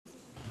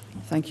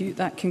Thank you.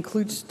 That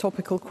concludes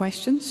topical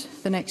questions.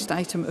 The next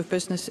item of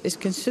business is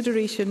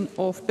consideration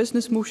of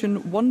Business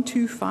Motion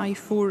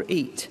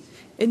 12548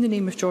 in the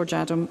name of George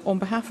Adam on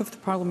behalf of the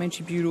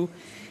Parliamentary Bureau,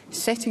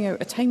 setting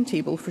out a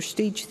timetable for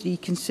Stage 3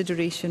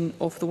 consideration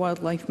of the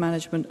Wildlife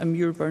Management and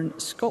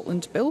Muirburn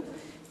Scotland Bill.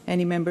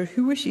 Any member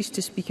who wishes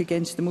to speak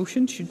against the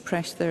motion should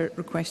press their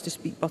request to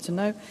speak button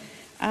now.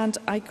 And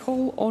I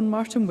call on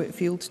Martin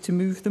Whitfield to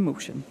move the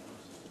motion.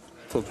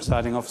 Full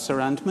Presiding Officer,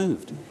 and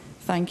moved.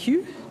 Thank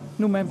you.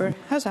 No member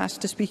has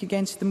asked to speak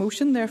against the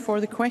motion. Therefore,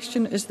 the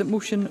question is that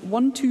motion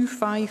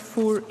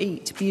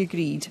 12548 be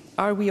agreed.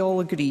 Are we all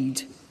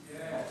agreed?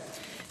 Yes.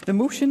 The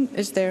motion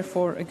is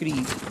therefore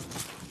agreed.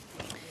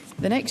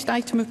 The next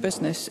item of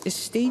business is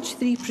Stage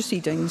 3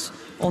 proceedings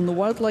on the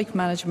Wildlife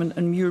Management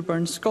and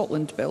Muirburn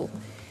Scotland Bill.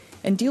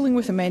 In dealing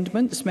with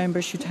amendments,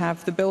 members should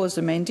have the bill as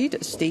amended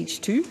at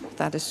Stage 2,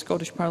 that is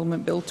Scottish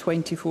Parliament Bill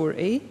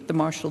 24A, the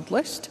marshalled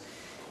list,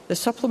 the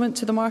supplement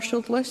to the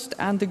marshalled list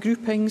and the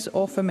groupings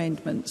of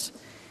amendments.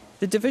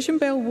 The division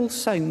bell will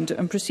sound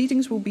and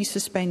proceedings will be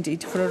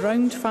suspended for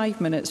around 5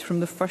 minutes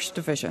from the first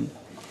division.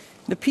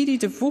 The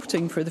period of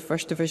voting for the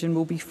first division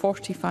will be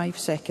 45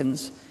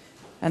 seconds,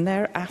 and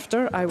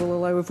thereafter I will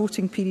allow a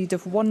voting period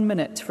of 1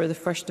 minute for the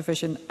first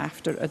division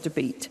after a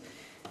debate.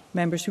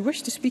 Members who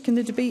wish to speak in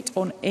the debate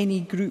on any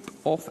group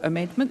of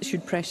amendments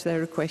should press their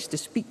request to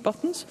speak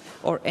buttons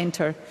or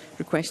enter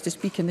request to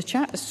speak in the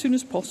chat as soon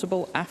as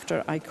possible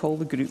after I call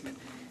the group.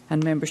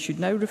 And members should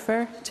now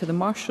refer to the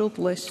marshalled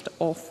list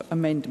of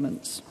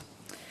amendments.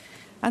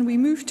 And we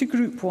move to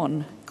Group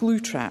 1,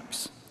 glue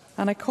traps.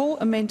 And I call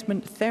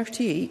Amendment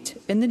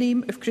 38 in the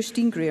name of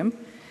Christine Graham,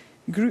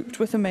 grouped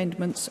with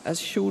amendments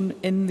as shown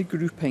in the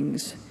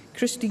groupings.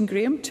 Christine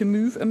Graham to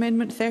move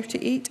Amendment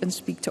 38 and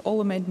speak to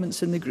all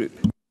amendments in the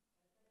group.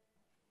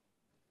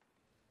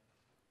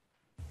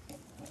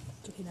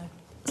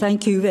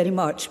 Thank you very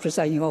much,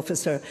 Presiding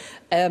Officer.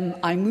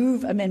 I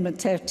move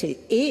Amendment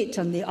 38,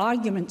 and the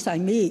arguments I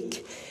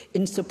make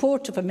in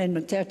support of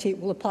Amendment 38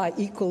 will apply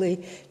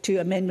equally to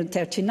Amendment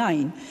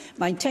 39.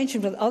 My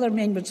intention with other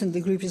amendments in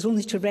the group is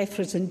only to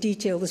reference in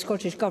detail the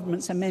Scottish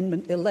Government's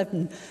Amendment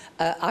 11.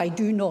 I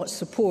do not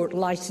support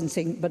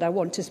licensing, but I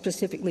want to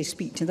specifically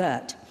speak to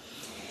that.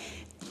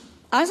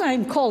 As I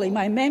am calling,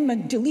 my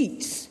amendment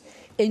deletes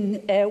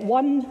in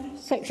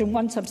Section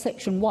 1,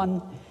 subsection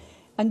 1,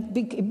 and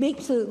it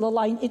makes the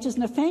line, it is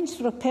an offence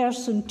for a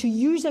person to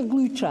use a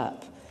glue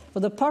trap for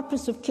the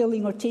purpose of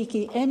killing or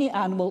taking any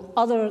animal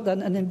other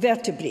than an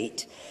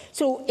invertebrate.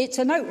 So it's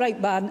an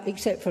outright ban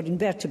except for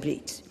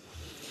invertebrates.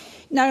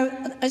 Now,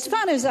 as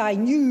far as I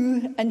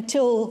knew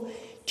until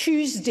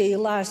Tuesday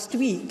last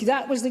week,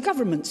 that was the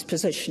government's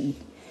position.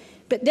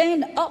 But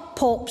then up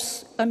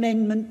pops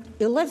Amendment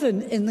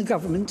 11 in the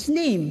government's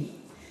name,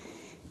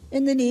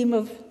 in the name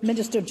of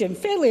Minister Jim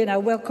Fairley, and I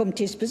welcomed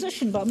his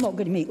position, but I'm not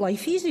going to make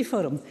life easy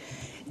for him.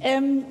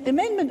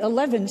 Amendment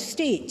 11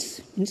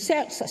 states,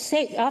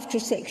 after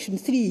Section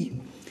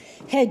 3,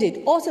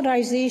 headed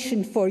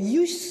Authorisation for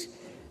Use,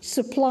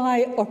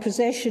 Supply or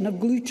Possession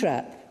of Glue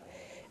Trap,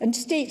 and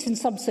states in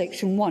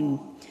subsection 1,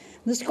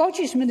 the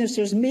Scottish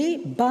Ministers may,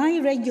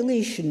 by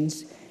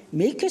regulations,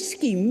 make a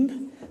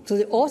scheme for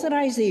the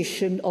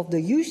authorisation of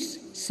the use,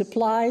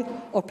 supply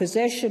or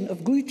possession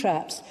of glue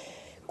traps,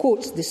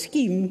 quotes the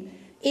scheme,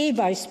 A,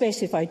 by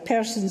specified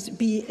persons,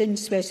 B, in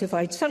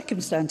specified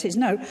circumstances.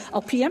 Now,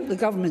 I'll preempt the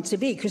government's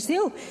debate because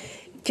they'll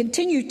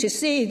continue to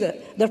say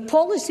that their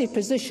policy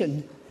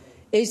position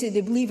is that they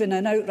believe in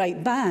an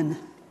outright ban.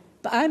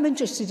 But I'm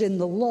interested in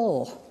the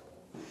law.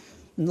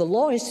 And the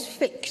law is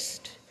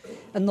fixed.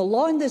 And the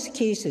law in this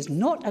case is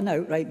not an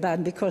outright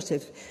ban, because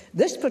if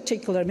this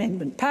particular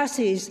amendment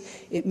passes,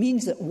 it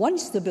means that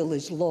once the bill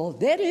is law,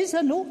 there is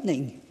an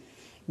opening,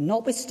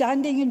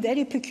 notwithstanding in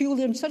very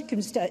peculiar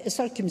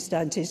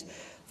circumstances,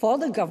 for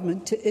the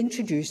government to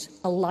introduce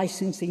a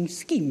licensing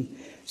scheme.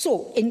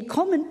 So, in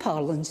common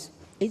parlance,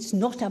 it's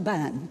not a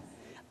ban,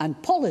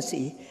 and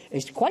policy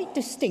is quite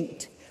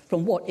distinct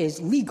from what is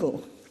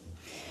legal.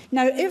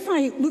 Now, if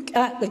I look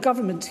at the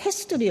government's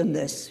history on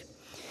this,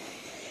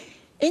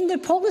 in the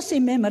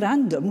policy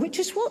memorandum, which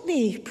is what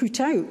they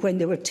put out when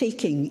they were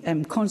taking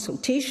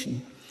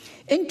consultation,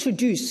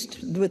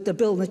 introduced with the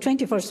bill on the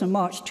 21st of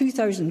March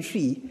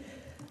 2003,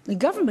 the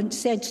government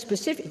said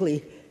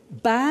specifically,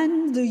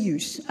 ban the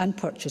use and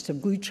purchase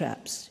of glue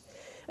traps.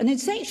 And in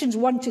sections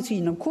 1 to 3,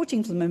 and I'm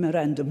quoting from the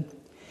memorandum,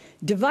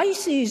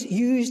 devices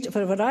used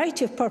for a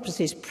variety of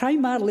purposes,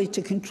 primarily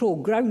to control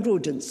ground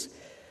rodents.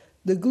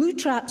 The glue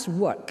traps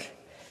work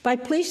by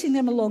placing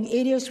them along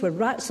areas where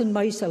rats and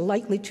mice are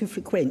likely to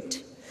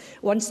frequent.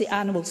 Once the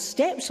animal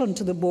steps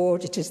onto the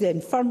board, it is then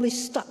firmly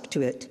stuck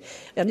to it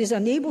and is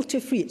unable to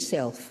free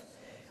itself.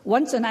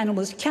 Once an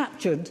animal is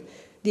captured,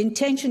 the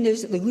intention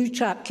is that the glue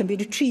trap can be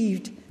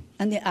retrieved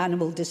and the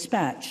animal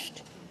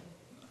dispatched.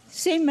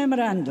 Same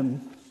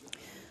memorandum.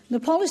 The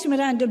policy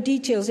memorandum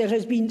details there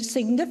has been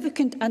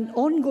significant and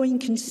ongoing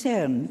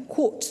concern,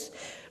 quotes,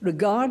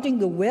 regarding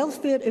the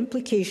welfare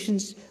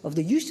implications of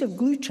the use of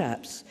glue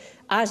traps,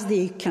 as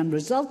they can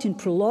result in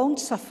prolonged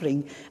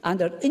suffering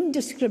and are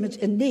indiscriminate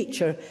in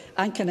nature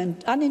and can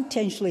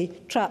unintentionally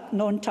trap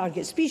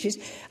non-target species.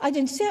 I'd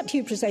insert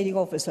here, Presiding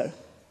Officer,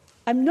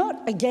 I'm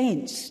not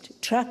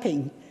against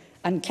trapping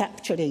and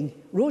capturing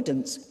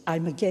rodents.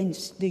 I'm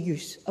against the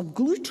use of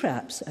glue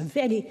traps, a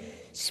very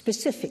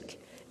specific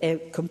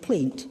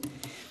complaint.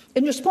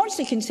 In response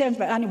to concerns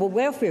by animal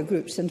welfare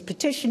groups and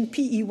petition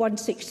PE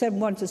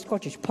 1671 to the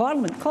Scottish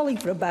Parliament calling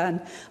for a ban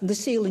on the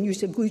sale and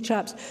use of glue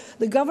traps,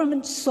 the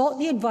Government sought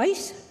the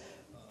advice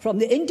from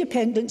the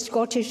Independent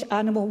Scottish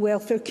Animal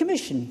Welfare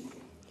Commission,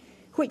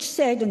 which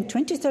said on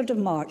 23rd of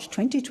March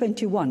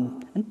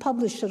 2021 and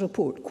published a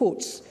report,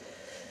 quotes,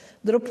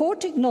 "The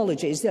report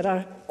acknowledges there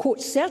are,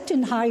 quote,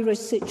 certain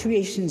high-risk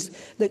situations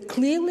that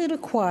clearly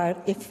require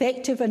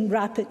effective and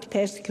rapid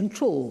pest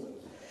control,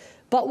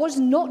 but was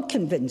not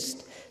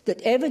convinced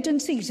that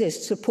evidence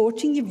exists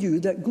supporting the view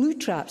that glue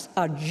traps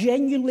are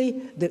genuinely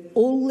the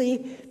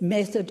only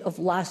method of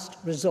last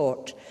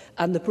resort."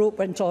 And the report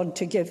went on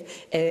to give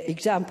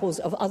examples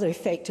of other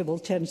effective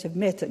alternative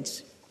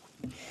methods.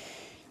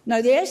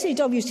 Now, the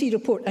SAWC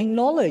report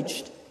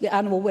acknowledged the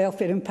animal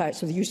welfare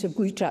impacts of the use of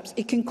glue traps.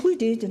 It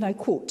concluded, and I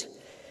quote,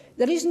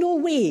 "There is no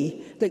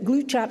way that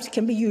glue traps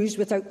can be used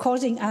without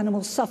causing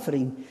animal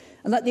suffering,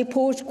 and that they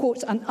pose,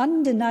 quote, an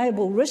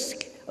undeniable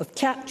risk of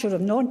capture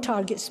of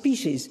non-target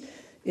species."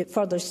 It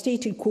further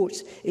stated,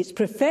 quotes, "Its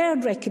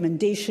preferred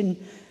recommendation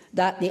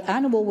that the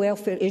animal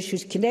welfare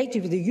issues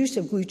connected with the use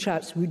of glue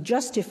traps would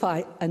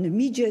justify an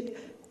immediate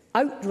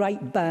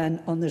outright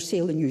ban on their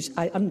sale and use."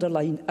 I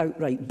underline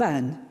outright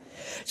ban.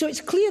 So it's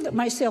clear that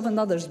myself and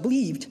others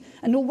believed,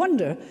 and no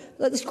wonder,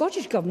 that the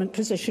Scottish Government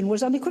position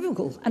was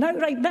unequivocal, an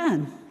outright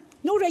ban.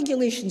 No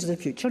regulations in the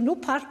future, no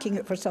parking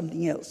it for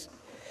something else.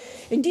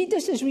 Indeed,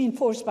 this is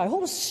reinforced by a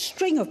whole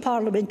string of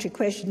parliamentary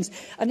questions,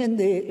 and in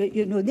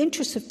the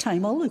interest of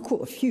time, I'll only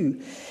quote a few.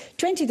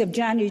 20th of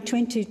January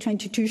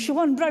 2022,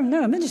 Siobhan Brown,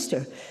 now a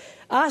minister,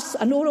 asked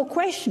an oral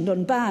question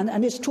on ban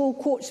and is told,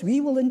 quotes,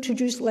 "We will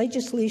introduce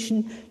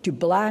legislation to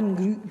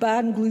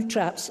ban glue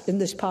traps in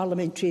this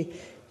parliamentary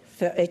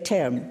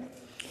term."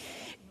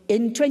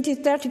 In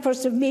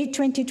 31st of May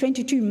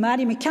 2022,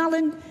 Mary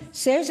McCallan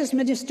says as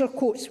Minister,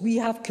 quotes, "We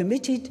have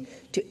committed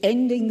to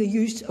ending the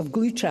use of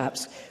glue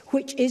traps,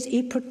 which is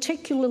a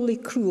particularly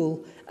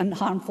cruel and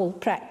harmful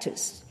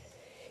practice."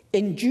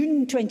 In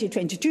June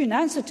 2022, in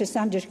answer to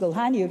Sanders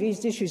Gulhani, who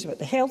raised issues about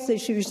the health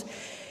issues,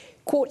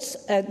 quotes,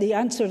 the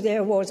answer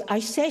there was, "I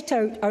set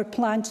out our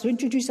plans to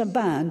introduce a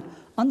ban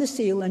on the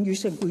sale and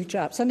use of glue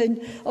traps." And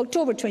in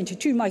October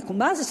 22, Michael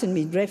Matheson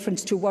made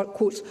reference to work,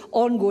 quotes,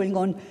 ongoing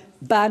on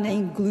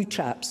banning glue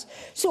traps.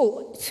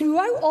 So,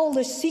 throughout all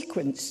this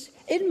sequence,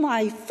 in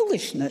my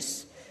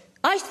foolishness,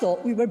 I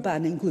thought we were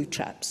banning glue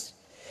traps.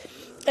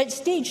 At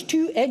stage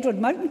 2,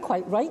 Edward Mountain,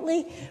 quite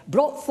rightly,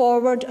 brought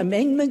forward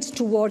amendments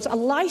towards a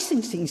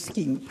licensing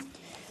scheme,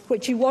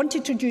 which he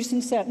wanted to introduce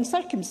in certain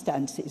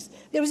circumstances.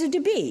 There was a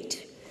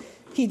debate.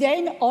 He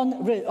then,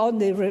 on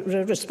the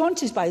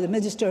responses by the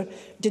Minister,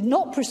 did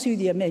not pursue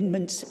the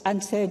amendments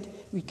and said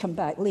we'd come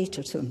back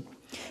later to them.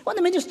 What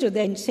the Minister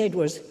then said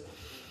was,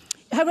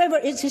 "However,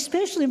 it's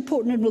especially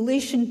important in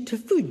relation to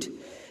food.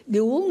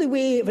 The only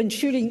way of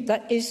ensuring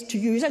that is to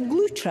use a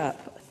glue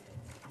trap.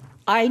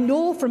 I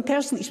know from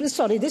personal experience,"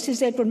 sorry, this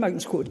is Edward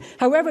Mountain's quote,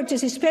 "however, it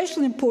is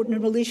especially important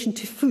in relation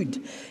to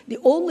food. The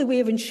only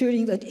way of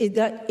ensuring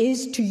that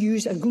is to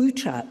use a glue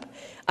trap.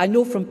 I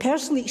know from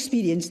personal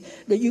experience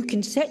that you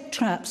can set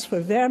traps for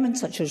vermin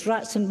such as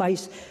rats and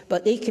mice,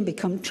 but they can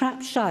become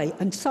trap shy,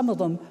 and some of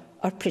them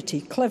are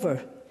pretty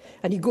clever."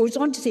 And he goes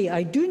on to say,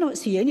 "I do not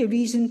see any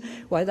reason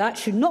why that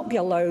should not be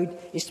allowed,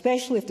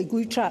 especially if the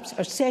glue traps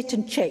are set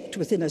and checked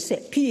within a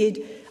set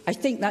period. I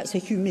think that's a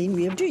humane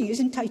way of doing it."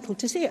 He's entitled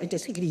to say it. I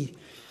disagree.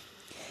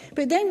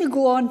 But then we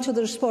go on to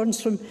the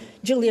response from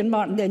Gillian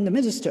Martin, then the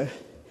Minister.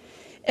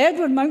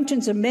 "Edward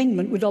Mountain's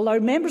amendment would allow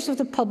members of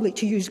the public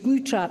to use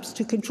glue traps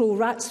to control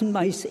rats and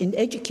mice in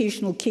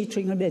educational,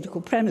 catering and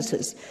medical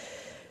premises.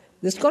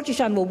 The Scottish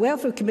Animal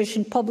Welfare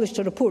Commission published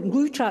a report on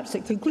glue traps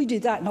that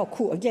concluded that, and I'll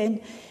quote again,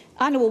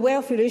 "Animal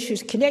welfare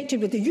issues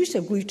connected with the use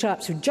of glue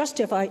traps would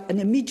justify an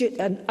immediate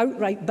and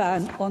outright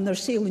ban on their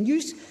sale and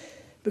use,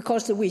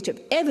 because the weight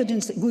of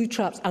evidence that glue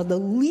traps are the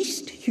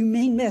least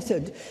humane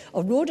method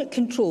of rodent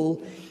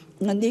control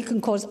and they can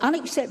cause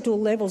unacceptable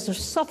levels of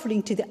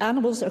suffering to the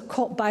animals that are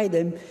caught by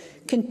them,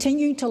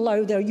 continuing to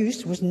allow their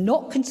use was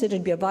not considered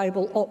to be a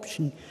viable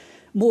option.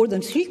 More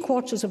than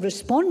 3/4 of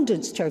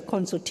respondents to our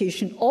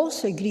consultation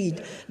also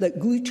agreed that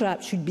glue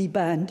traps should be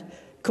banned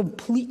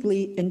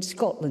completely in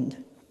Scotland."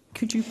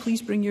 Could you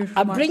please bring your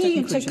I'm bringing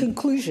it to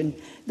conclusion.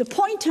 The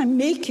point I'm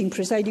making,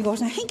 Presiding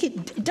Officer, I think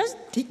it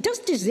does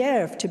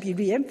deserve to be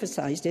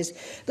re-emphasised, is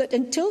that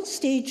until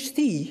stage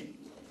 3,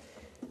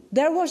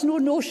 there was no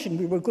notion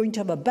we were going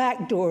to have a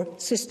backdoor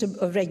system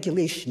of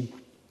regulation.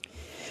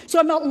 So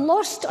I'm at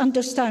loss to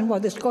understand why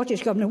the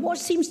Scottish Government, what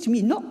seems to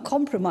me not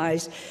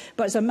compromise,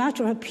 but as a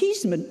matter of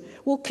appeasement,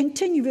 will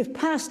continue, if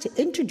passed, to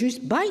introduce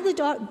by the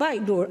dark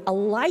back door a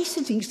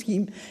licensing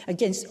scheme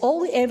against all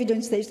the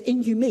evidence that it's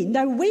inhumane.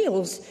 Now,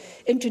 Wales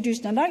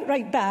introduced an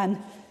outright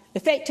ban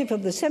effective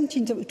from the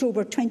 17th of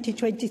October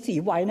 2023.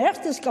 Why on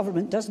earth this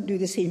government doesn't do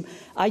the same,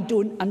 I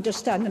don't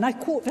understand. And I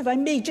quote, if I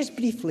may, just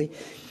briefly.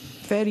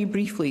 Very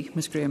briefly,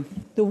 Ms Graham.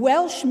 The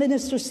Welsh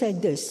Minister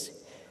said this: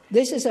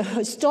 "This is a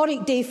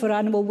historic day for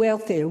animal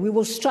welfare. We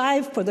will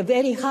strive for the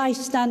very high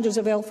standards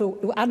of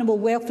animal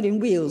welfare in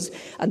Wales,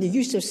 and the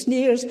use of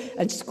snares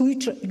and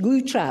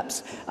glue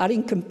traps are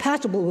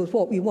incompatible with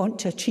what we want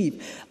to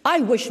achieve." I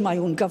wish my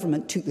own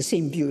government took the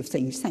same view of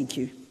things. Thank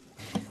you.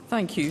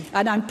 Thank you.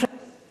 And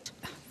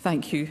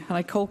Thank you. And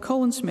I call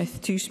Colin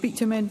Smith to speak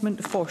to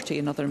Amendment 40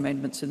 and other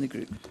amendments in the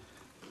group.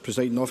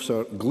 Presiding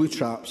Officer, glue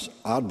traps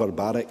are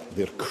barbaric,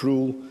 they're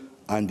cruel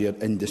and they're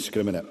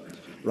indiscriminate.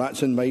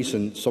 Rats and mice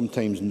and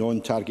sometimes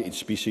non-targeted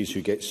species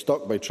who get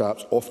stuck by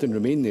traps often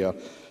remain there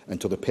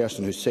until the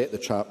person who set the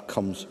trap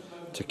comes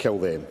to kill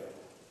them.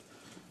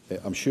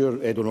 I'm sure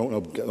Edward Mountain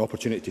will get an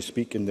opportunity to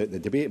speak in the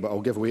debate, but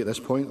I'll give way at this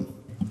point.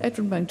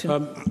 Edward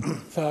Mountain.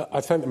 I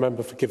thank the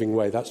member for giving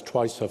way. That's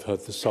twice I've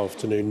heard this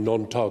afternoon,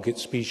 non-target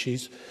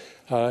species.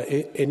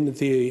 In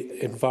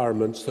the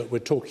environments that we're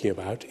talking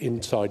about,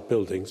 inside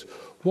buildings,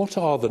 what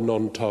are the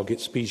non-target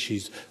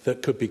species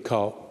that could be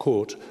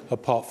caught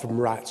apart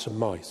from rats and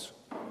mice?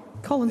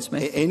 Colin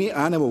Smith. Any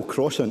animal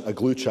crossing a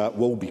glue trap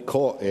will be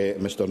caught,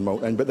 Mr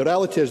Moulton. But the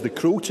reality is the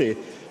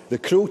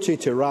cruelty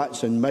to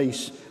rats and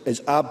mice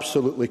is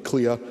absolutely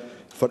clear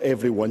for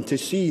everyone to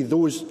see.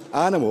 Those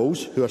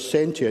animals who are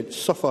sentient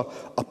suffer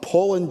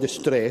appalling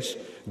distress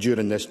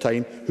during this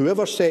time.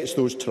 Whoever sets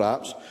those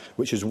traps,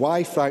 which is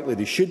why, frankly,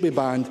 they should be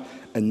banned,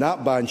 and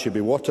that ban should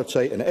be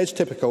watertight. And it is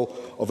typical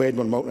of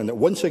Edward Moulton that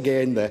once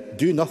again the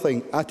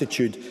do-nothing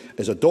attitude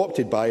is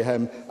adopted by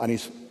him, and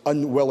he's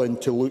unwilling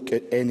to look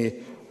at any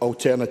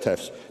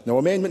alternatives. Now,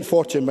 Amendment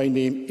 40 in my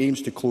name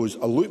aims to close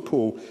a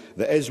loophole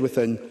that is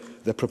within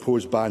the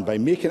proposed ban by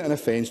making it an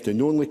offence to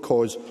knowingly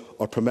cause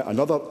or permit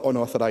another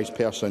unauthorised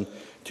person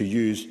to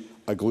use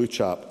a glue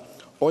trap.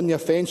 On the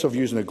offence of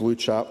using a glue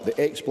trap, the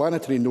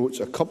explanatory notes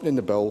accompanying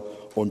the bill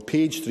on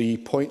page 3,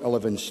 point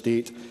 11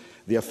 state,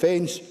 the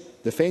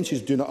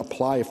offences do not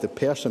apply if the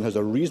person has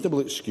a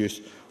reasonable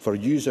excuse for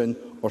using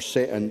or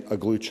setting a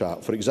glue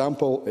trap. For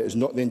example, it is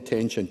not the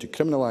intention to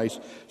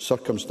criminalise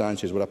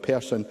circumstances where a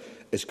person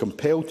is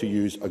compelled to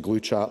use a glue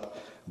trap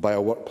by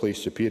a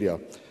workplace superior.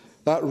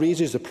 That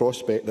raises the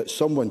prospect that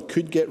someone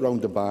could get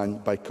round the ban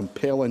by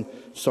compelling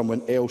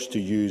someone else to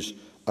use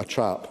a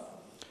trap.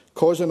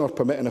 Causing or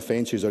permitting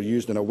offences are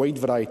used in a wide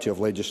variety of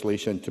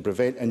legislation to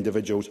prevent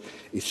individuals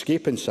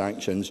escaping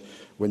sanctions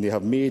when they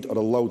have made or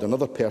allowed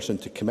another person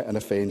to commit an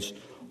offence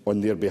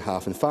on their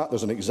behalf. In fact, there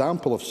is an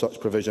example of such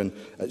provision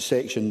at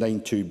section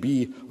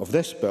 9(2)(b) of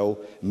this bill,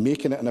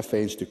 making it an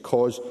offence to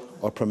cause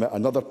or permit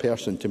another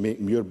person to make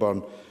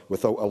Muirburn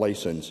without a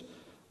licence.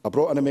 I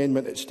brought an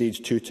amendment at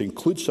stage 2 to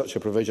include such a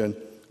provision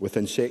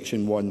within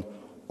section 1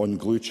 on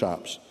glue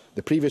traps.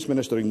 The previous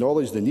Minister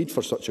acknowledged the need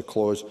for such a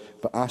clause,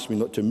 but asked me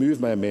not to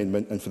move my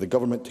amendment and for the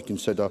Government to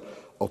consider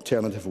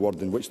alternative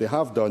wording, which they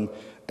have done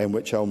and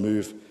which I'll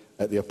move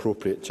at the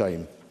appropriate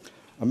time.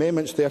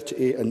 Amendments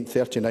 38 and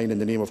 39 in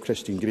the name of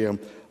Christine Graham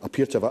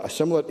appear to have a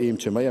similar aim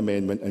to my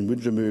amendment and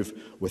would remove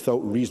without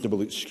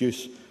reasonable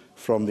excuse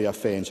from the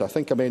offence. I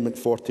think Amendment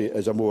 40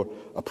 is a more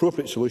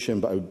appropriate solution,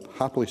 but I would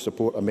happily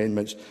support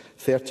Amendments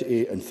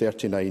 38 and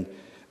 39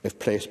 if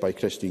pressed by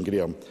Christine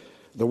Graham.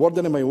 The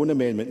wording in my own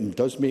amendment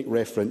does make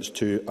reference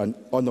to an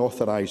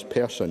unauthorised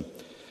person.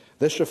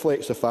 This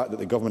reflects the fact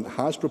that the Government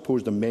has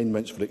proposed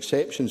amendments for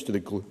exceptions to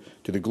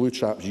the glue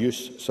trap's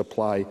use,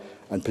 supply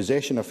and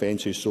possession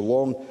offences, so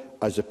long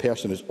as the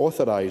person is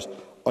authorised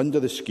under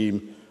the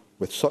scheme,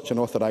 with such an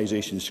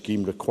authorisation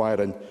scheme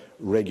requiring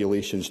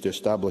regulations to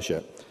establish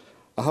it.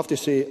 I have to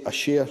say I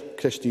share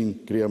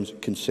Christine Graham's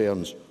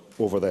concerns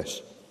over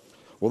this.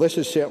 Well, this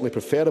is certainly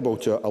preferable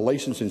to a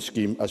licensing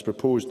scheme as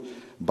proposed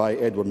by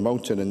Edward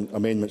Moulton in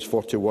Amendments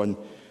 41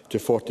 to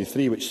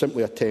 43, which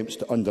simply attempts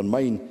to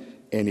undermine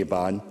any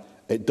ban.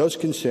 It does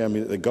concern me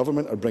that the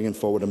Government are bringing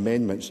forward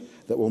amendments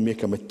that will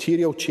make a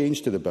material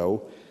change to the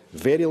bill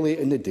very late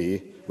in the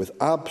day, with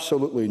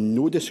absolutely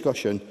no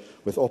discussion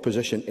with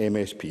opposition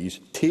MSPs,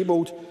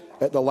 tabled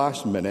at the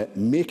last minute,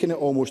 making it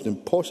almost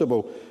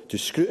impossible to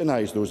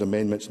scrutinise those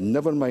amendments,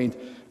 never mind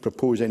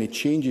propose any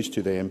changes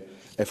to them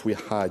if we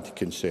had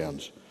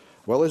concerns.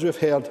 Well, as we've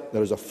heard,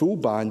 there is a full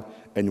ban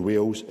in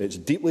Wales. It's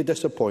deeply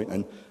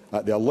disappointing.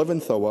 At the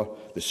 11th hour,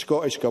 the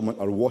Scottish Government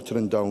are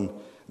watering down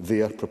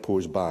their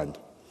proposed ban.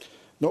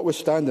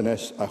 Notwithstanding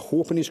this, I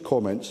hope in his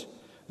comments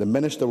the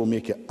Minister will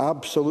make it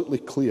absolutely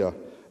clear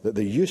that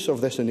the use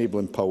of this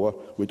enabling power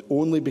would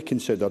only be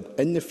considered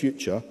in the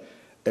future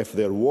if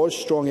there was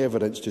strong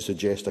evidence to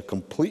suggest a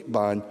complete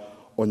ban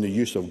on the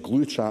use of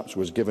glue traps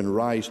was given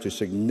rise to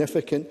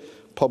significant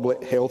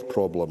public health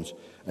problems,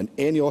 and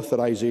any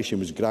authorisation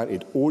was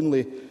granted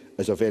only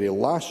as a very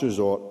last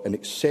resort in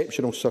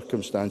exceptional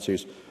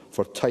circumstances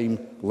for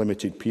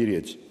time-limited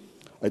periods.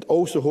 I'd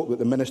also hope that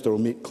the Minister will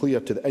make clear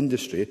to the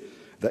industry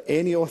that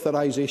any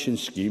authorisation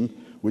scheme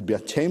would be a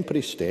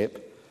temporary step,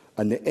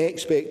 and the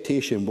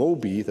expectation will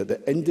be that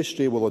the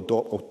industry will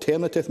adopt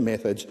alternative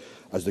methods,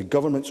 as the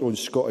Government's own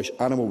Scottish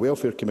Animal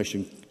Welfare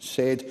Commission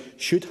said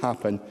should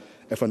happen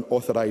if an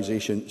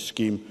authorisation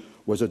scheme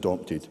was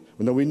adopted.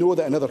 Now, we know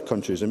that in other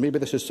countries, and maybe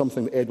this is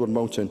something that Edward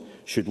Moulton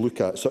should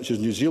look at, such as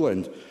New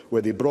Zealand,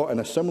 where they brought in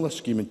a similar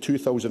scheme in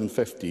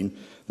 2015,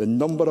 the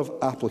number of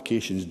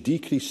applications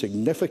decreased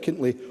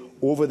significantly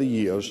over the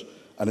years,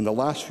 and in the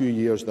last few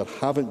years there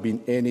haven't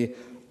been any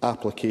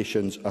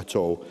applications at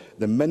all.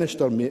 The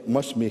Minister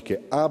must make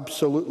it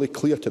absolutely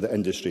clear to the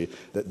industry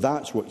that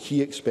that's what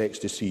he expects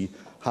to see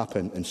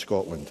happen in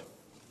Scotland.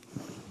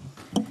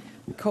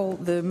 Call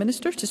the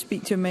Minister to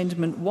speak to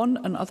Amendment 1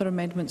 and other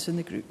amendments in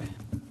the group.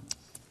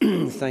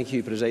 Thank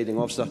you, Presiding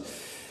Officer.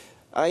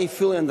 I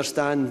fully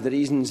understand the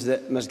reasons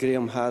that Ms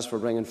Graham has for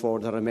bringing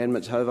forward her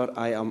amendments. However,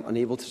 I am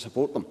unable to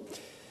support them.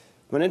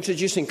 When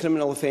introducing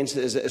criminal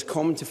offences, it is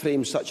common to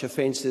frame such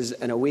offences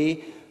in a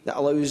way that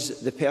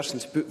allows the person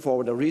to put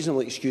forward a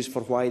reasonable excuse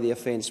for why the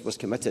offence was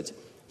committed.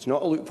 It's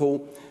not a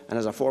loophole, and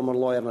as a former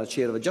lawyer and a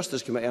chair of a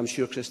Justice Committee, I am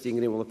sure Christine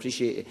Graham will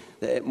appreciate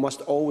that it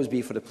must always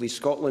be for the Police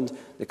Scotland,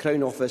 the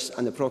Crown Office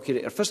and the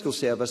Procurator Fiscal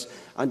Service,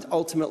 and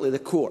ultimately the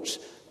courts,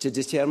 to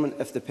determine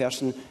if the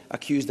person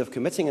accused of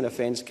committing an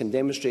offence can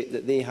demonstrate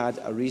that they had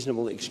a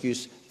reasonable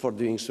excuse for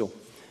doing so.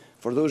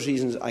 For those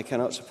reasons, I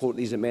cannot support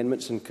these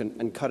amendments and can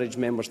encourage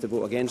members to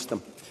vote against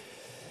them.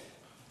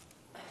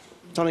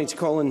 Turning to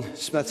Colin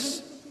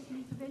Smith's...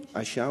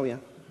 I shall, yeah.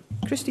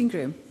 Christine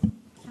Graham.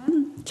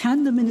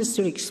 Can the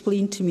Minister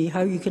explain to me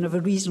how you can have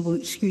a reasonable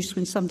excuse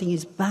when something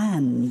is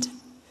banned?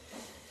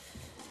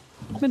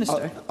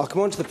 Minister. I'll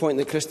come on to the point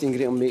that Christine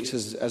Graham makes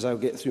as I'll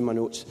get through my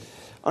notes.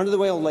 Under the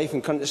Wildlife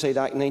and Countryside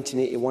Act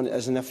 1981, it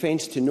is an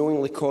offence to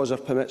knowingly cause or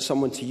permit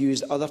someone to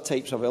use other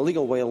types of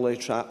illegal wildlife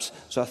traps,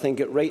 so I think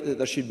it right that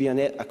there should be an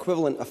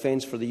equivalent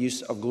offence for the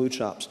use of glue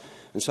traps.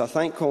 And so I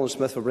thank Colin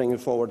Smith for bringing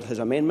forward his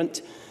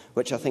amendment,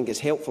 which I think is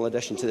a helpful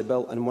addition to the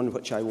bill and one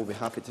which I will be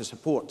happy to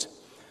support.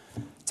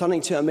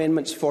 Turning to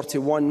Amendments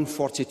 41,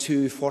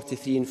 42,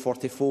 43 and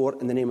 44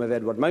 in the name of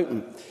Edward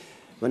Moulton.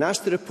 When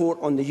asked to report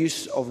on the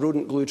use of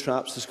rodent glue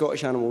traps, the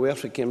Scottish Animal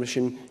Welfare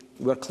Commission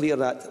were clear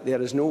that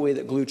there is no way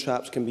that glue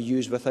traps can be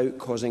used without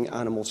causing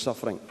animal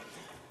suffering.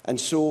 And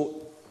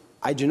so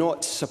I do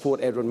not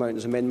support Edward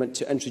Moulton's amendment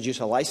to introduce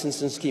a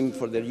licensing scheme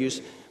for their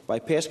use by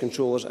pest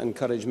controllers and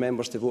encourage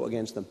members to vote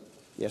against them.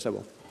 Yes, I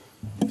will.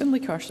 Finlay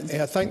Carson.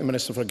 I thank the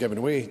Minister for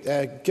giving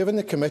way. Given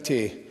the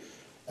committee,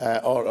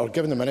 or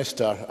given the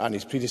Minister and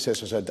his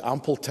predecessors had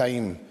ample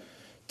time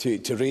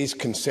to raise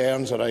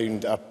concerns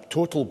around a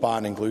total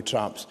ban on glue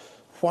traps,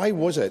 why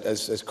was it,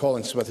 as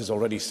Colin Smith has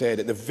already said,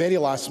 at the very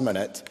last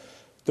minute,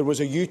 there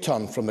was a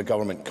U-turn from the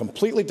Government,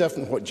 completely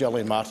different from what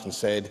Gillian Martin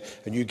said,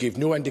 and you gave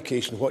no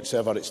indication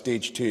whatsoever at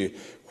stage 2.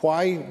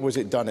 Why was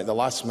it done at the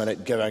last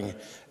minute, giving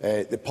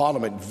the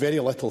Parliament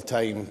very little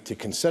time to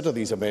consider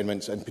these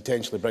amendments and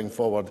potentially bring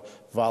forward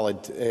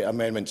valid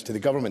amendments to the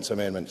Government's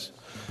amendments?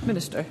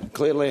 Minister.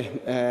 Clearly,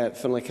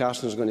 Finlay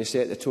Carson is going to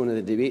set the tone of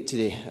the debate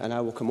today, and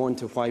I will come on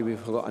to why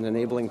we've got an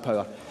enabling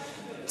power.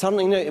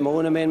 Turning now to my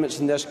own amendments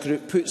in this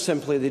group, put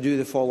simply, they do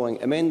the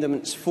following.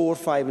 Amendments 4,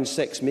 5 and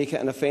 6 make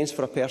it an offence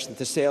for a person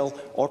to sell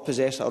or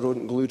possess a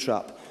rodent glue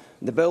trap.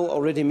 The bill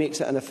already makes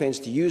it an offence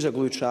to use a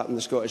glue trap, and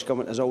the Scottish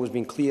Government has always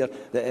been clear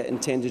that it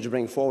intended to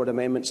bring forward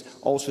amendments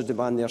also to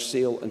ban their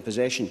sale and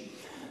possession.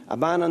 A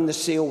ban on the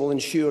sale will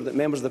ensure that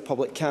members of the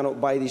public cannot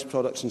buy these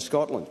products in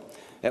Scotland.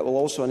 It will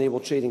also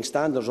enable trading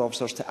standards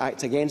officers to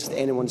act against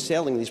anyone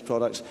selling these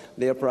products,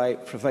 thereby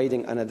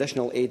providing an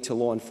additional aid to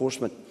law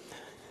enforcement.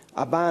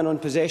 A ban on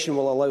possession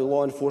will allow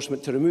law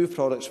enforcement to remove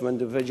products from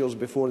individuals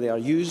before they are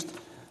used.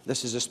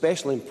 This is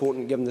especially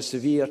important given the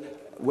severe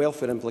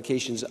welfare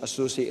implications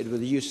associated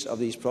with the use of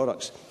these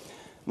products.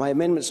 My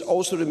amendments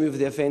also remove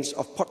the offence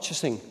of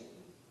purchasing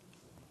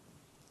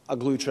a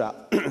glue trap.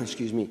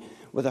 Excuse me.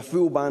 With a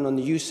full ban on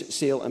the use,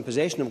 sale and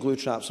possession of glue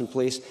traps in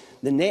place,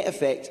 the net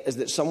effect is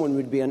that someone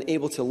would be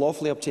unable to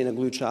lawfully obtain a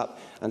glue trap,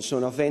 and so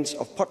an offence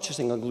of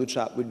purchasing a glue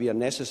trap would be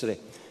unnecessary.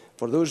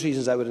 For those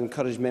reasons, I would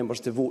encourage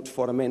members to vote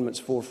for Amendments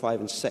 4,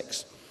 5 and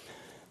 6.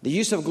 The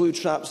use of glue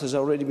traps has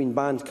already been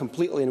banned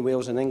completely in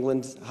Wales and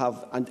England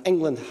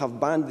have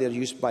banned their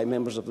use by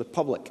members of the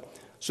public.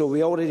 So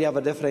we already have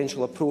a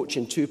differential approach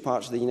in two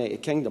parts of the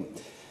United Kingdom.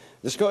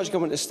 The Scottish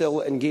Government is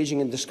still engaging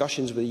in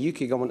discussions with the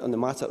UK Government on the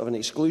matter of an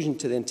exclusion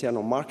to the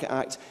Internal Market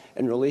Act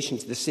in relation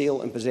to the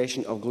sale and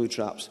possession of glue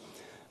traps.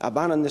 A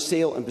ban on the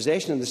sale and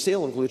possession and the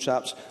sale of glue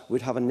traps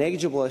would have a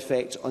negligible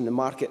effect on the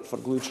market for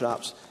glue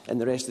traps in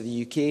the rest of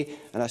the UK,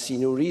 and I see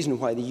no reason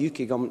why the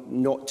UK Government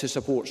not to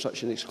support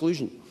such an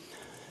exclusion.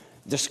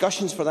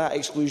 Discussions for that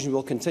exclusion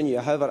will continue.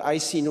 However, I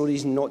see no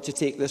reason not to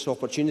take this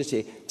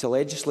opportunity to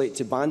legislate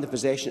to ban the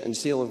possession and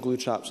sale of glue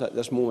traps at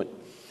this moment.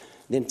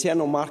 The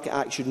Internal Market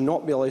Act should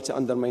not be allowed to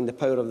undermine the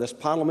power of this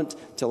Parliament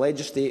to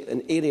legislate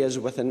in areas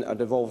within our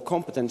devolved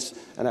competence,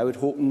 and I would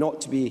hope not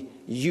to be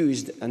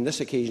used on this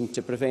occasion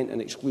to prevent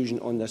an exclusion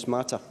on this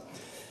matter.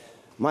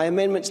 My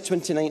amendments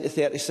 29 to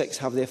 36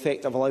 have the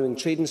effect of allowing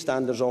trading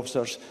standards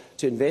officers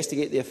to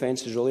investigate the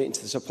offences relating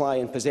to the supply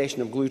and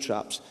possession of glue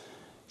traps.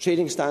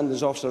 Trading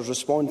standards officers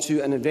respond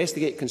to and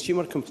investigate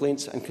consumer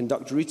complaints and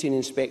conduct routine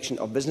inspection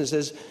of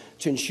businesses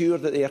to ensure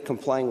that they are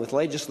complying with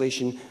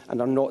legislation and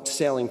are not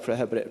selling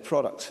prohibited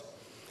products.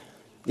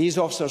 These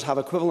officers have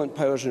equivalent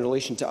powers in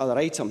relation to other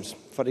items.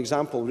 For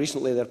example,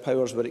 recently their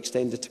powers were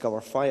extended to cover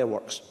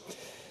fireworks.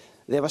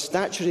 They have a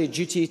statutory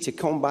duty to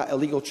combat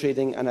illegal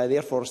trading, and I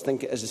therefore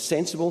think it is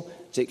sensible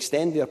to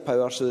extend their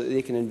power so that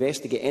they can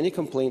investigate any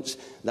complaints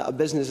that a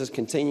business is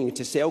continuing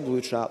to sell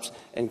glue traps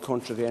in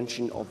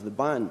contravention of the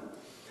ban.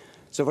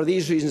 So for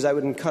these reasons, I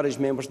would encourage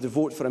members to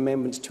vote for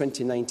amendments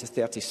 29 to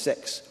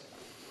 36.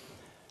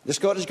 The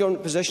Scottish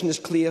Government position is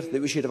clear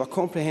that we should have a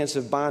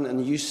comprehensive ban on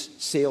the use,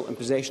 sale and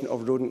possession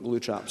of rodent glue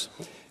traps.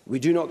 We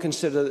do not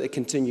consider that the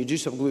continued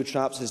use of glue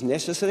traps is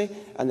necessary,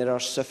 and there are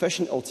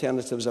sufficient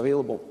alternatives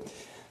available.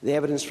 The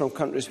evidence from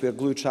countries where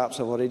glue traps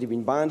have already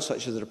been banned,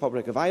 such as the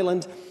Republic of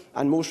Ireland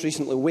and most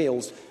recently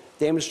Wales,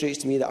 demonstrates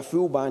to me that a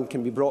full ban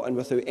can be brought in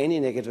without any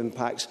negative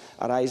impacts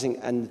arising,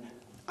 and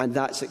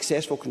that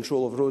successful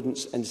control of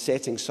rodents in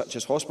settings such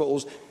as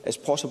hospitals is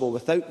possible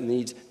without the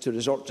need to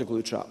resort to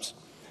glue traps.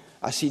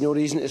 I see no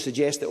reason to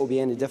suggest it will be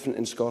any different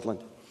in Scotland.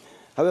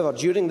 However,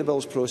 during the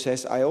bill's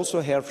process, I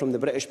also heard from the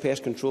British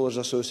Pest Controllers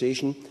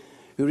Association,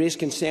 who raised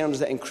concerns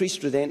that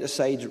increased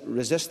rodenticide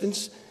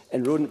resistance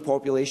in rodent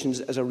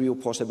populations is a real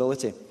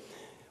possibility,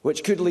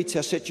 which could lead to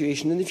a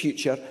situation in the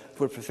future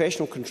where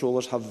professional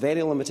controllers have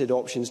very limited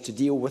options to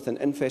deal with an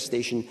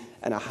infestation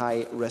in a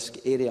high-risk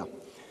area.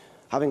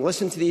 Having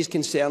listened to these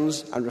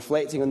concerns and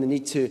reflecting on the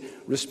need to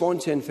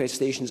respond to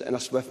infestations in a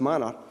swift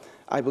manner,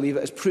 I believe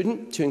it is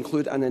prudent to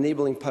include an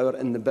enabling power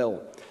in the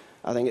bill.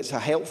 I think it's a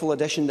helpful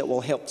addition that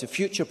will help to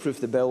future-proof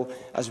the bill,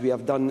 as we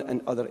have done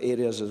in other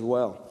areas as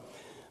well.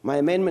 My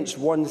amendments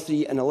 1,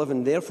 3 and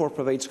 11 therefore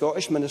provide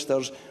Scottish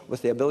ministers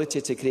with the ability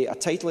to create a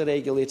tightly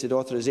regulated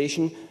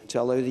authorisation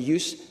to allow the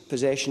use,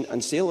 possession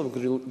and sale of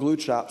glue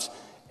traps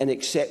in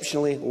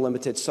exceptionally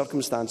limited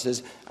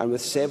circumstances and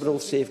with several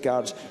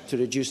safeguards to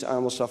reduce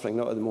animal suffering,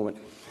 not at the moment.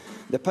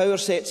 The power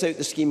sets out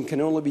the scheme can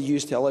only be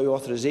used to allow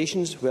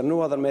authorisations where no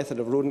other method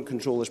of rodent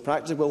control is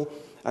practicable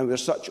and where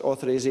such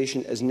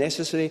authorisation is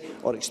necessary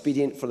or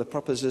expedient for the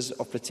purposes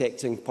of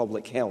protecting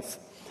public health.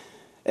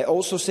 It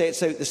also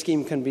sets out the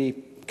scheme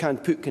can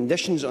put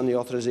conditions on the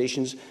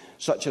authorisations,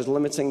 such as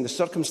limiting the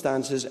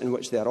circumstances in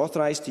which they are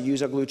authorised to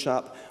use a glue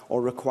trap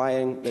or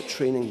requiring that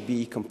training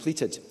be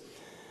completed.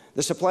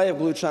 The supply of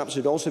glue traps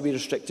would also be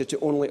restricted to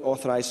only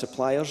authorised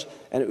suppliers,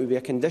 and it would be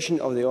a condition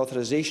of the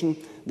authorisation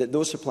that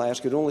those suppliers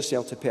could only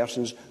sell to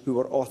persons who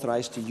were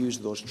authorised to use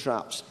those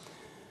traps.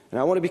 And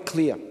I want to be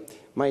clear,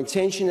 my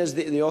intention is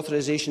that the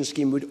authorisation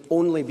scheme would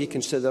only be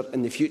considered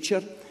in the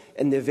future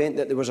in the event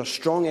that there was a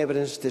strong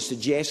evidence to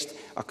suggest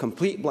a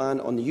complete ban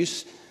on the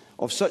use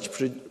of such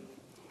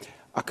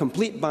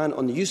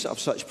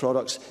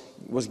products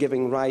was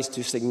giving rise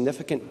to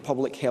significant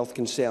public health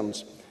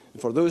concerns.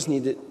 For those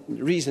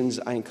reasons,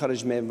 I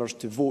encourage members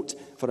to vote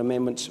for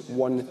amendments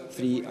 1,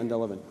 3 and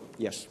 11.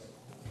 Yes.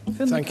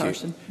 Thank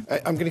you.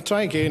 I'm going to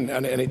try again,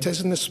 and it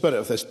is in the spirit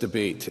of this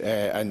debate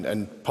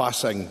and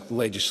passing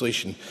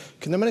legislation.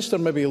 Can the Minister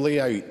maybe lay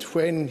out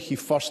when he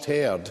first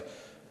heard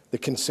the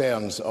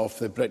concerns of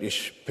the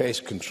British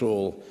Pest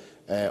Control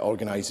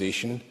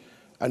Organisation,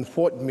 and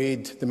what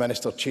made the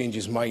Minister change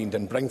his mind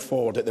and bring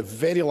forward at the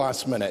very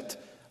last minute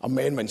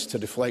amendments to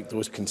reflect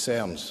those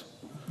concerns?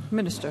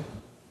 Minister.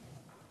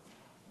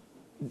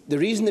 The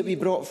reason that we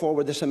brought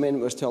forward this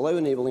amendment was to allow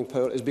enabling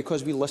power is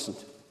because we listened.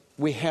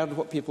 We heard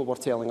what people were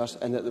telling us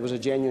and that there was a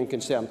genuine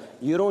concern.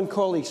 Your own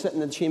colleague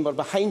sitting in the chamber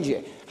behind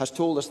you has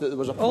told us that there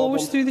was a problem.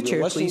 Always through the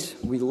chair, please.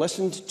 We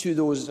listened to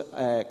those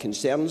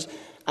concerns,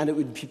 and it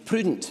would be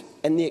prudent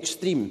in the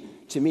extreme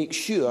to make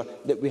sure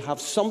that we have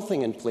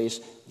something in place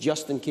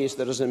just in case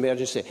there is an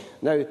emergency.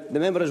 Now, the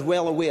member is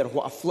well aware of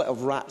what a flit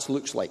of rats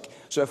looks like.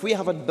 So if we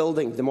have a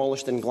building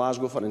demolished in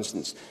Glasgow, for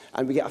instance,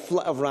 and we get a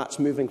flit of rats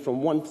moving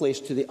from one place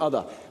to the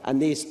other,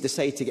 and they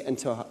decide to get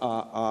into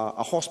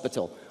a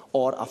hospital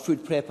or a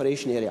food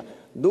preparation area,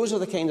 those are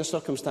the kind of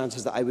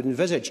circumstances that I would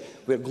envisage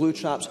where glue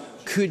traps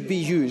could be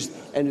used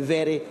in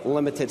very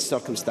limited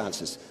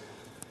circumstances.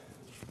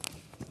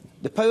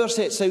 The power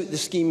sets out the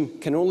scheme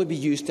can only be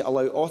used to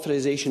allow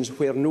authorisations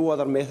where no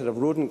other method of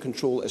rodent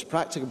control is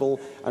practicable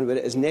and where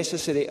it is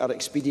necessary or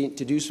expedient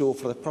to do so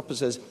for the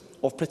purposes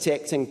of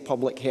protecting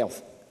public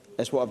health.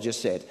 That's what I've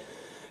just said.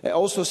 It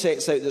also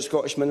sets out that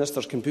Scottish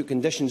ministers can put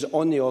conditions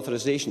on the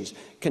authorisations.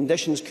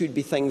 Conditions could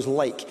be things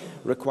like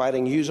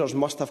requiring users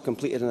must have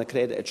completed an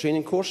accredited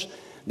training course,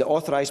 that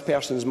authorised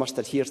persons must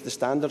adhere to the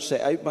standards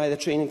set out by the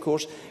training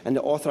course, and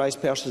that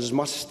authorised persons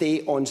must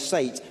stay on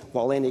site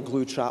while any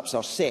glue traps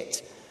are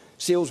set.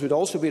 Sales would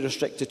also be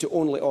restricted to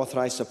only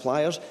authorised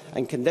suppliers,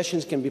 and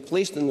conditions can be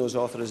placed in those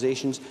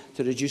authorisations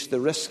to reduce the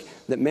risk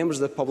that members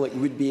of the public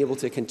would be able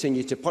to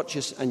continue to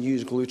purchase and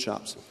use glue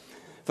traps.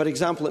 For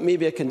example, it may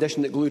be a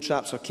condition that glue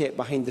traps are kept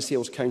behind the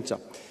sales counter.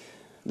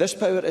 This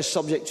power is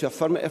subject to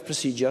affirmative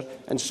procedure,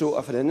 and so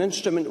if an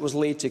instrument was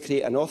laid to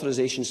create an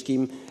authorisation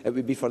scheme, it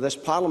would be for this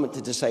Parliament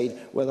to decide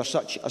whether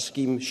such a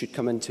scheme should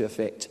come into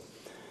effect.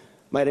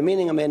 My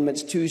remaining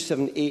amendments 2,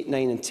 7, 8,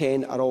 9 and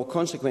 10 are all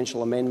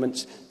consequential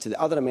amendments to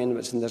the other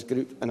amendments in this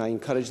group, and I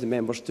encourage the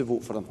members to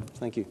vote for them.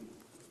 Thank you.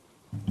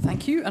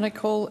 Thank you. And I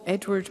call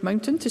Edward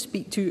Mountain to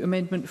speak to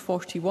Amendment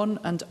 41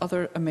 and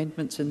other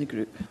amendments in the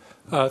group.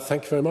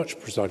 Thank you very much,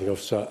 Presiding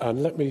Officer.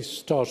 And let me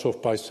start off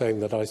by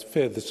saying that I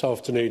fear this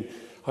afternoon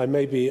I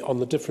may be on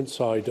the different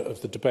side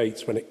of the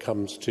debates when it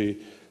comes to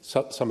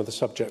some of the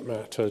subject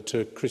matter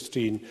to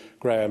Christine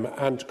Graham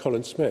and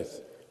Colin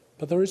Smith.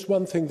 But there is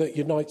one thing that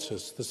unites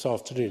us this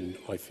afternoon,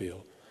 I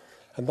feel,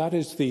 and that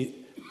is the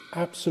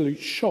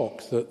absolute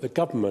shock that the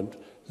government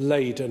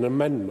laid an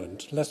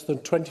amendment less than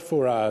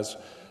 24 hours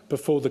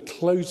before the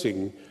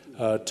closing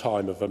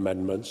time of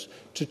amendments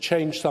to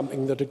change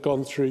something that had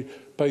gone through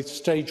both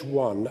stage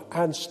 1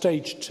 and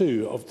stage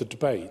 2 of the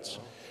debates.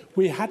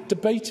 We had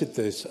debated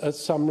this at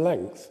some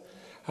length,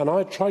 and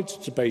I tried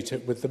to debate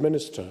it with the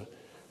Minister,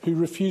 who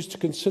refused to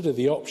consider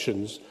the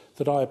options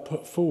that I had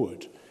put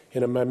forward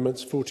in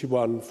Amendments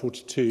 41,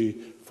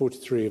 42,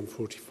 43 and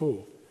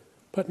 44.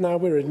 But now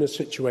we're in a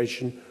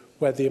situation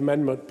where the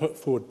amendment put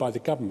forward by the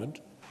government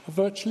are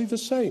virtually the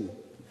same.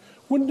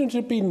 Wouldn't it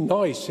have been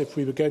nice if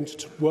we were going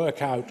to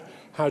work out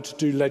how to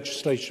do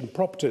legislation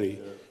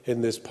properly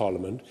in this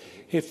Parliament,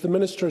 if the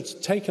Minister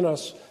had taken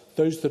us,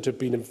 those that have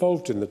been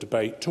involved in the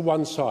debate, to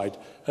one side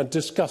and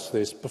discussed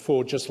this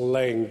before just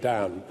laying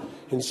down,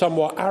 in a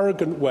somewhat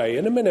arrogant way,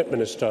 in a minute,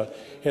 Minister,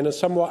 in a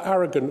somewhat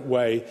arrogant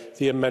way,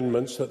 the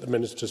amendments that the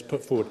Minister's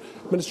put forward.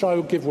 Minister, I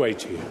will give way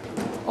to you.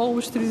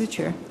 Always through the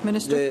Chair.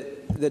 Minister.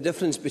 The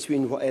difference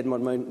between what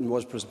Edward Mountain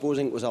was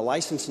proposing was a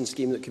licensing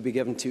scheme that could be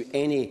given to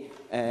any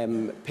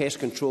pest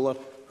controller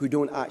who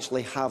don't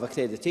actually have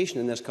accreditation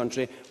in this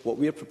country. What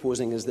we're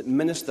proposing is that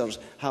ministers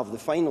have the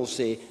final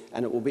say,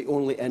 and it will be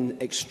only in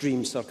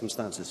extreme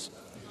circumstances.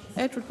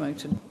 Edward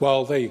Mountain.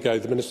 Well, there you go.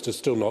 The Minister's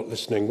still not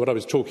listening. What I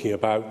was talking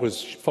about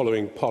was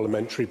following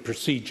parliamentary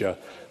procedure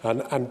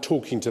and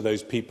talking to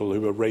those people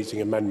who were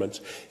raising amendments.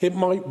 It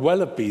might well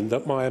have been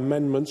that my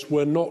amendments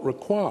were not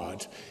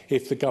required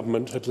if the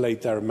government had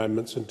laid their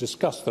amendments and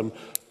discussed them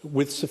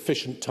with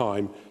sufficient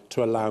time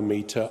to allow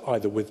me to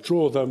either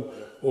withdraw them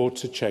or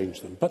to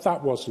change them. But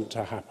that wasn't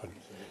to happen.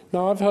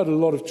 Now, I've heard a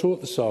lot of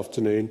talk this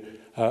afternoon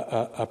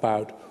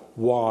about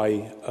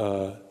why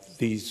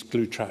these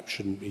glue traps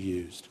shouldn't be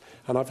used.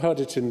 And I've heard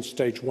it in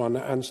stage 1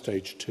 and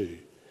stage 2.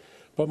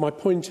 But my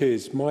point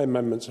is, my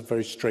amendments are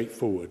very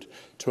straightforward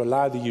to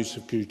allow the use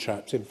of glue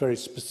traps in very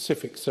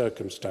specific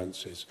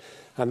circumstances,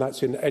 and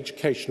that's in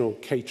educational,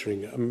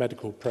 catering and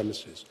medical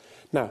premises.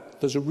 Now,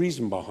 there's a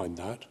reason behind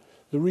that.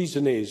 The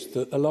reason is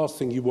that the last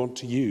thing you want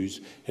to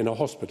use in a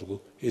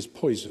hospital is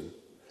poison.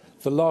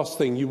 The last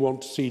thing you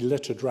want to see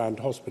littered around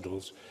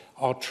hospitals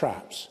are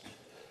traps.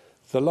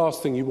 The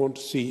last thing you want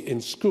to see in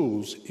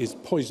schools is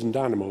poisoned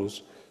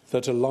animals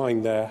that are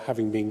lying there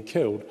having been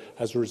killed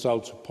as a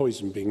result of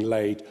poison being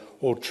laid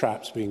or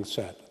traps being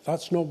set.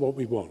 That's not what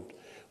we want,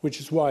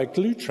 which is why a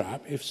glue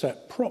trap, if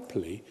set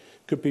properly,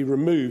 could be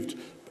removed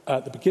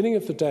at the beginning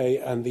of the day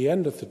and the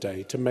end of the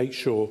day to make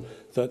sure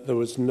that there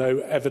was no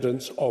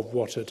evidence of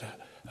what had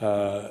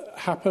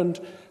happened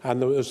and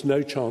there was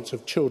no chance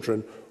of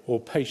children or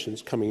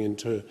patients coming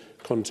into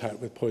contact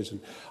with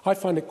poison. I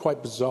find it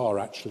quite bizarre,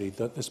 actually,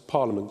 that this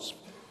Parliament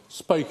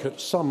spoke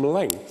at some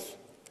length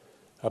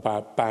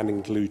about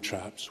banning glue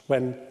traps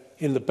when,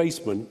 in the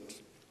basement,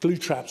 glue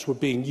traps were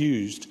being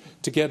used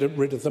to get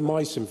rid of the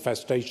mice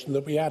infestation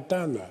that we had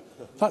down there.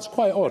 That's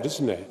quite odd,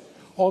 isn't it?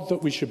 Odd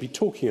that we should be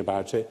talking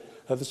about it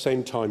at the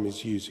same time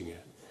as using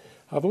it.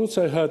 I've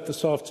also heard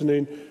this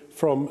afternoon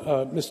from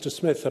Mr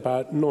Smith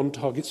about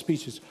non-target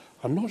species.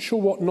 I'm not sure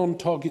what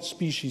non-target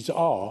species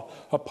are,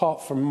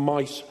 apart from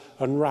mice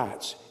and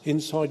rats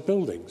inside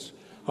buildings.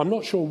 I'm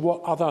not sure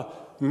what other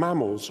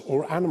mammals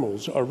or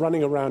animals are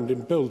running around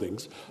in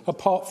buildings,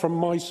 apart from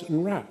mice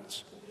and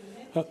rats.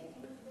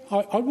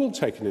 I will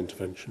take an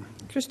intervention.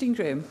 Christine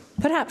Graham.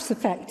 Perhaps the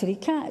factory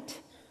cat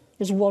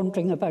is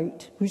wandering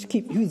about, who's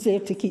there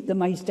to keep the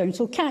mice down,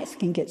 so cats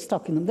can get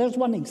stuck in them. There's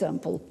one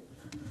example.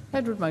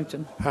 Edward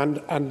Mountain.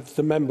 And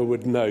the member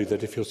would know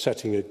that if you're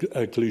setting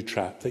a glue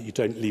trap, that you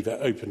don't leave it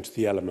open to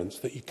the elements,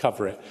 that you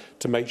cover it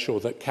to make sure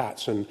that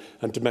cats and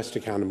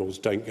domestic animals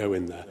don't go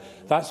in there.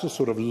 That's the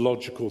sort of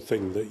logical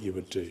thing that you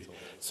would do.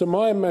 So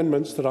my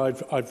amendments that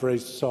I've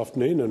raised this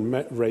afternoon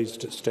and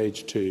raised at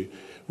stage 2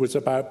 was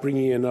about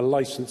bringing in a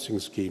licensing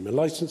scheme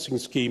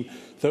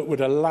that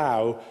would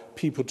allow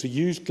people to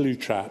use glue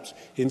traps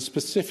in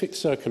specific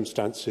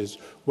circumstances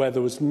where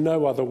there was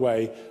no other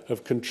way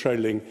of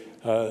controlling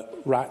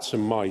rats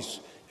and mice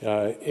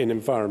in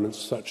environments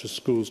such as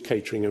schools,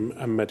 catering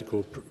and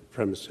medical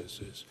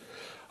premises.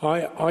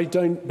 I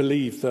don't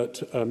believe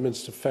that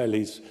Minister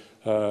Fairley's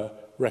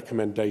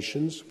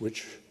recommendations,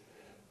 which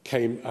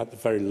came at the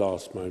very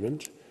last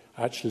moment,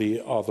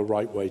 actually are the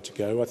right way to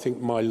go. I think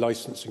my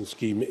licensing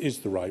scheme is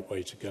the right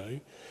way to go.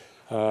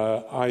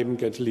 I'm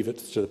going to leave it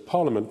to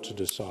Parliament to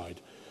decide.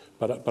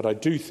 But I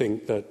do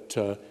think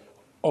that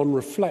on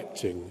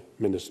reflecting,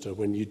 Minister,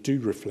 when you do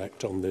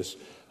reflect on this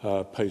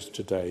post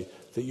today,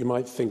 that you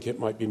might think it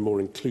might be more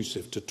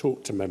inclusive to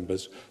talk to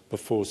members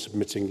before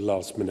submitting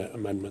last-minute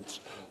amendments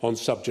on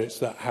subjects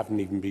that haven't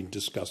even been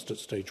discussed at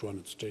stage 1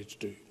 and stage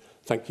 2.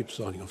 Thank you,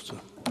 Presiding Officer.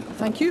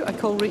 Thank you. I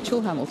call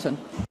Rachel Hamilton.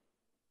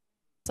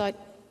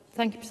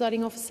 Thank you,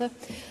 Presiding Officer.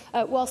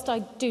 Whilst I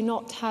do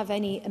not have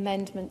any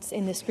amendments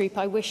in this group,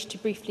 I wish to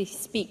briefly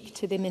speak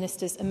to the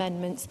Minister's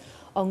amendments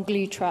on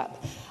glue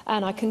trap.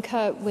 And I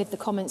concur with the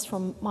comments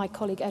from my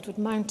colleague Edward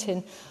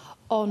Mountain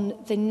on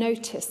the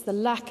notice, the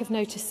lack of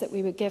notice that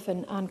we were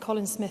given, and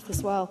Colin Smith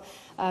as well,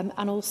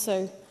 and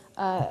also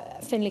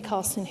Finlay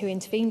Carson, who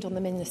intervened on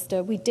the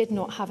Minister. We did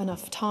not have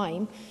enough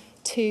time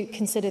to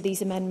consider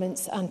these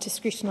amendments and to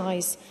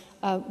scrutinise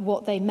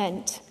what they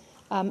meant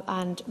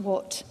and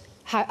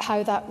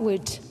how that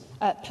would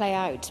play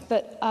out.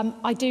 But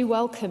I do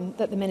welcome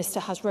that the Minister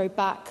has rowed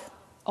back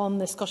on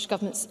the Scottish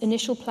Government's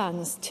initial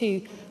plans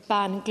to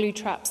ban glue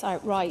traps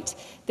outright.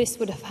 This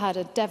would have had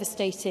a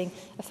devastating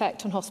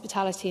effect on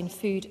hospitality and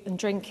food and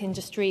drink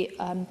industry,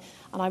 and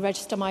I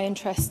register my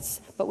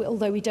interests, but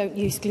although we don't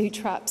use glue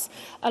traps,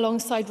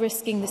 alongside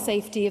risking the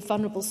safety of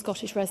vulnerable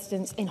Scottish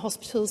residents in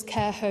hospitals,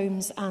 care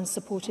homes and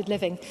supported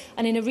living.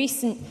 And in a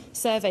recent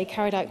survey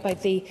carried out by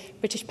the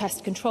British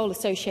Pest Control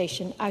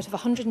Association, out of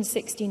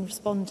 116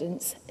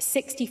 respondents,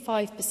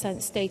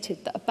 65%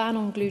 stated that a ban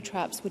on glue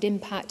traps would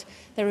impact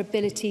their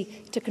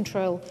ability to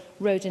control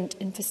rodent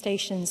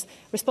infestations.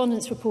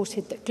 Respondents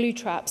reported that glue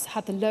traps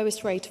had the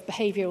lowest rate of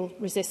behavioural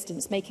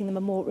resistance, making them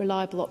a more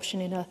reliable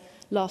option in a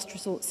last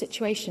resort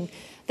situation.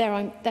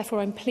 Therefore,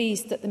 I'm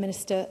pleased that the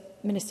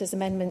Minister's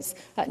amendments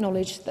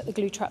acknowledge that the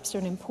glue traps are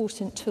an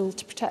important tool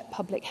to protect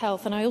public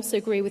health. And I also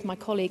agree with my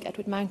colleague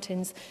Edward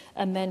Mountain's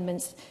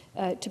amendments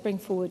to bring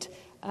forward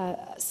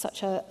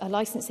such a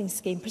licensing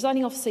scheme.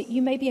 Presiding Officer,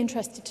 you may be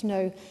interested to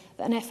know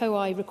that an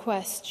FOI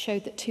request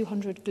showed that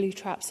 200 glue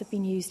traps have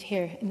been used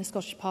here in the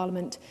Scottish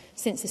Parliament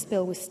since this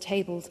bill was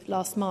tabled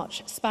last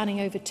March,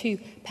 spanning over 2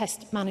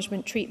 pest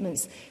management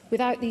treatments.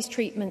 Without these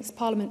treatments,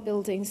 Parliament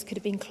buildings could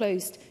have been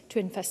closed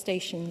to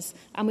infestations,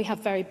 and we have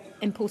very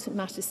important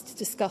matters to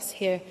discuss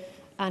here,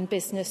 and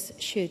business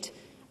should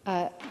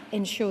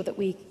ensure that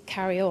we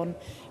carry on.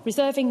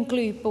 Reserving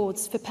glue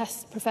boards for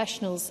pest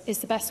professionals is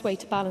the best way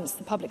to balance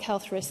the public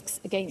health risks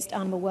against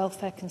animal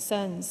welfare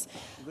concerns.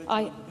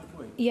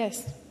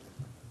 Yes.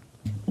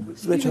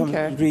 Rachel,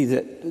 I agree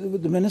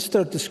that the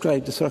Minister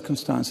described the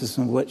circumstances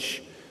in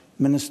which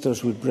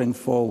ministers would bring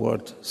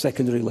forward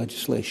secondary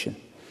legislation.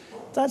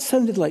 That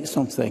sounded like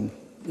something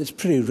that's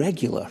pretty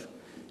regular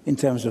in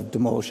terms of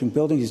demolishing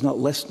buildings. He's not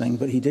listening,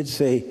 but he did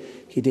say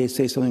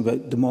something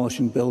about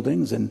demolishing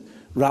buildings and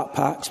rat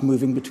packs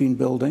moving between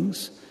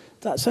buildings.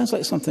 That sounds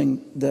like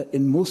something that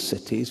in most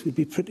cities would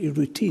be pretty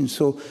routine.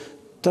 So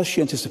does she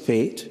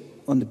anticipate,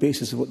 on the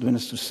basis of what the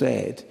Minister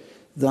said,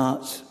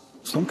 that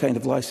some kind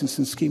of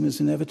licensing scheme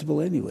is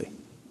inevitable anyway?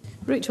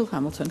 Rachel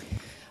Hamilton.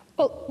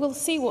 Well, we'll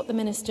see what the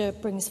Minister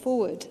brings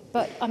forward.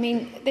 But, I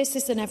mean, this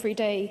is an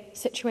everyday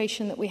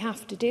situation that we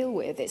have to deal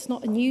with. It's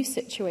not a new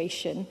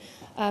situation.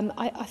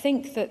 I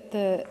think that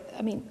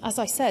as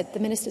I said, the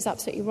Minister's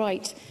absolutely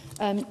right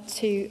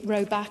to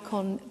row back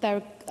on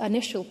their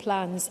initial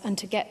plans and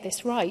to get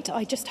this right.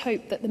 I just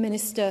hope that the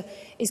Minister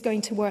is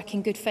going to work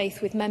in good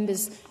faith with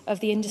members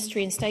of the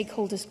industry and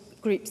stakeholders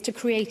groups to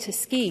create a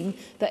scheme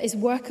that is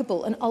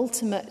workable and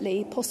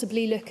ultimately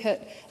possibly look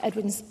at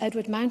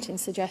Edward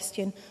Mountain's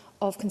suggestion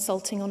of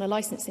consulting on a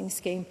licensing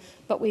scheme.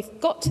 But we've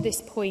got to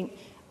this point,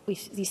 we've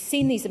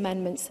seen these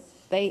amendments,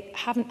 they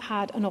haven't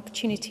had an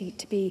opportunity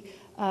to be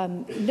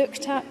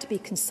looked at, to be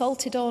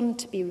consulted on,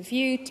 to be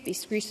reviewed, to be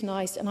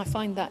scrutinised, and I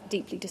find that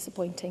deeply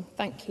disappointing.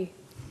 Thank you.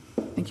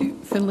 Thank you.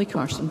 Finlay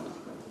Carson.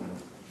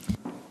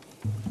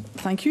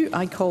 Thank you.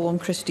 I call on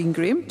Christine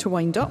Graham to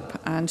wind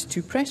up and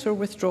to press or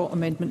withdraw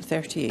Amendment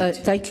 38.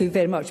 Thank you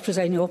very much,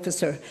 Presiding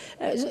Officer.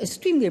 It's an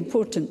extremely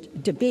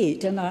important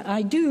debate, and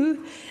I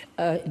do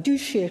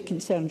share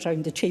concerns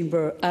around the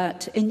Chamber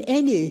in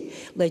any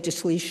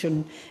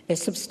legislation,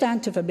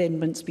 substantive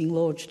amendments being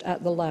lodged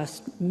at the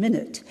last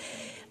minute.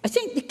 I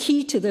think the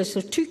key to this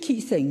are 2 key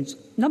things.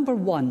 Number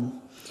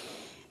one,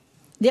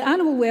 the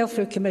Animal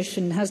Welfare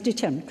Commission has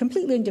determined,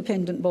 completely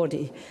independent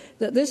body,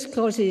 that this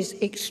causes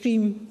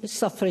extreme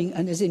suffering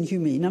and is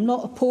inhumane. I'm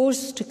not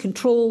opposed to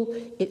control,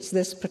 it's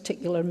this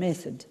particular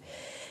method.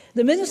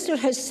 The Minister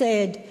has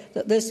said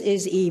that this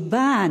is a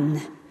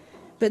ban,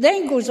 but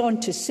then goes on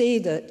to say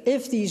that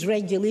if these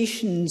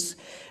regulations,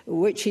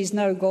 which he's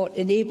now got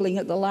enabling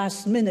at the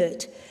last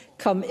minute,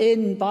 come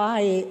in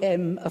by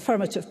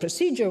affirmative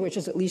procedure, which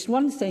is at least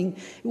one thing,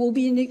 it will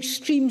be in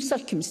extreme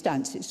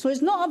circumstances. So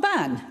it's not a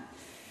ban.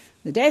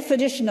 The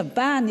definition of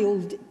ban, the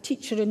old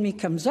teacher in me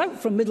comes out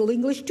from Middle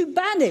English, to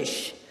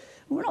banish,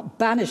 We're not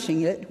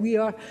banishing it. We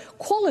are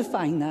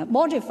qualifying that,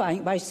 modifying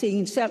it by saying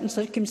in certain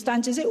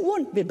circumstances it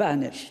won't be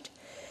banished.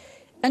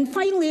 And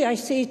finally, I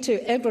say to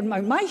Edward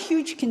Mount, my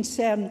huge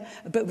concern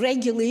about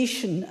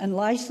regulation and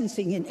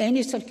licensing in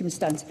any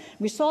circumstance,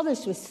 we saw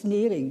this with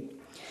snaring,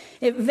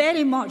 it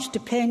very much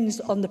depends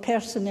on the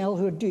personnel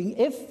who are doing.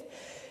 If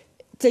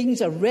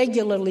things are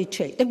regularly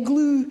checked, if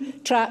glue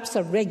traps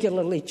are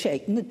regularly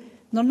checked, and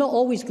they're not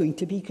always going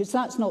to be, because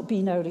that's not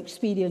been our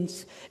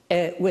experience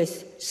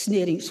with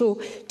snaring. So,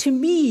 to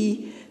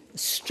me, the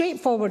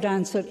straightforward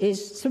answer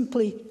is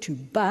simply to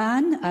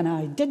ban, and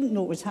I didn't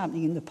know it was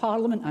happening in the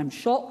Parliament, I'm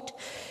shocked,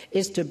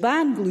 is to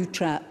ban glue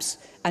traps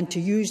and to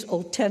use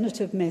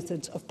alternative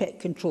methods of pet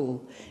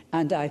control.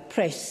 And I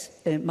press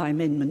my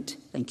amendment.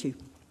 Thank you.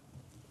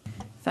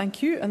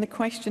 Thank you. And the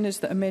question is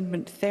that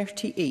Amendment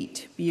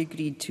 38 be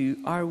agreed to.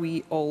 Are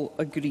we all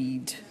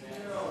agreed?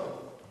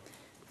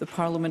 The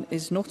Parliament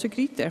is not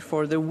agreed,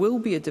 therefore there will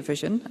be a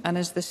division, and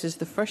as this is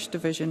the first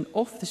division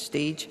off the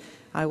stage,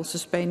 I will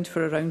suspend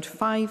for around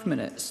 5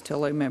 minutes to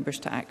allow members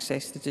to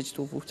access the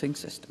digital voting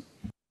system.